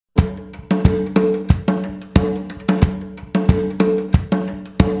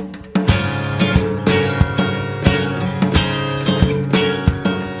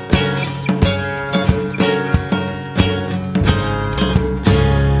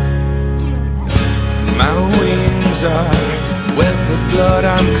clothes are wet with blood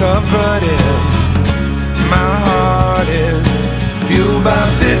I'm covered in. My heart is fueled by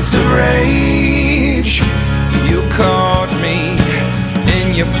fits of rage. You caught me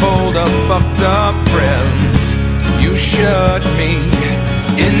in your fold of fucked up friends. You shut me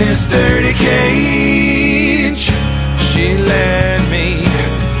in this dirty cage. She led me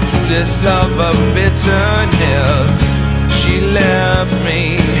to this love of bitterness. She left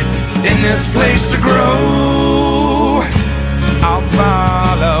me in this place to grow. I'll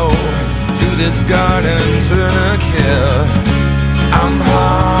follow to this garden tourniquet. I'm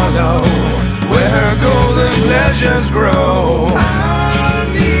hollow where her golden pleasures grow. I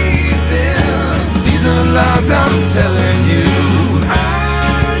need this. These are the lies I'm telling you.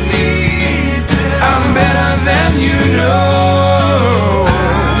 I need this. I'm better than you know.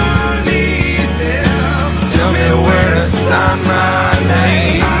 I need this. Tell me where to sign my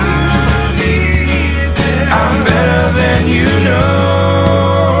name. I need this. I'm better than you know.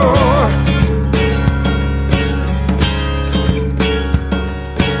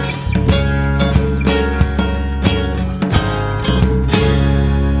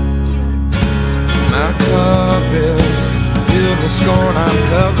 My cup is filled with scorn I'm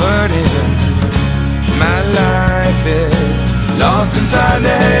covered in. My life is lost inside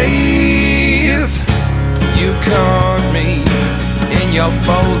the haze. You caught me in your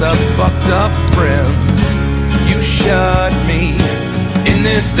fold of fucked up friends. You shut me in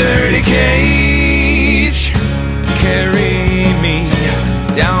this dirty cage. Carry me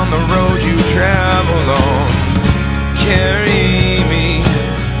down the road you travel on. Carry me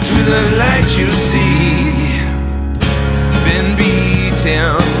to the light you see. Been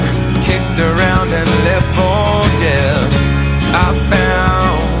beaten, kicked around and left for dead. I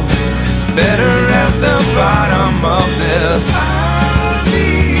found it's better at the bottom of this. I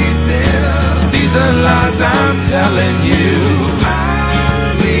need this. These are lies I'm telling you. I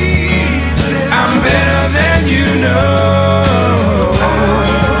need this. I'm better than you know.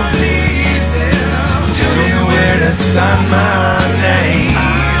 I need this. Tell me where to sign my name.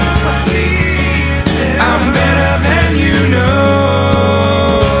 I need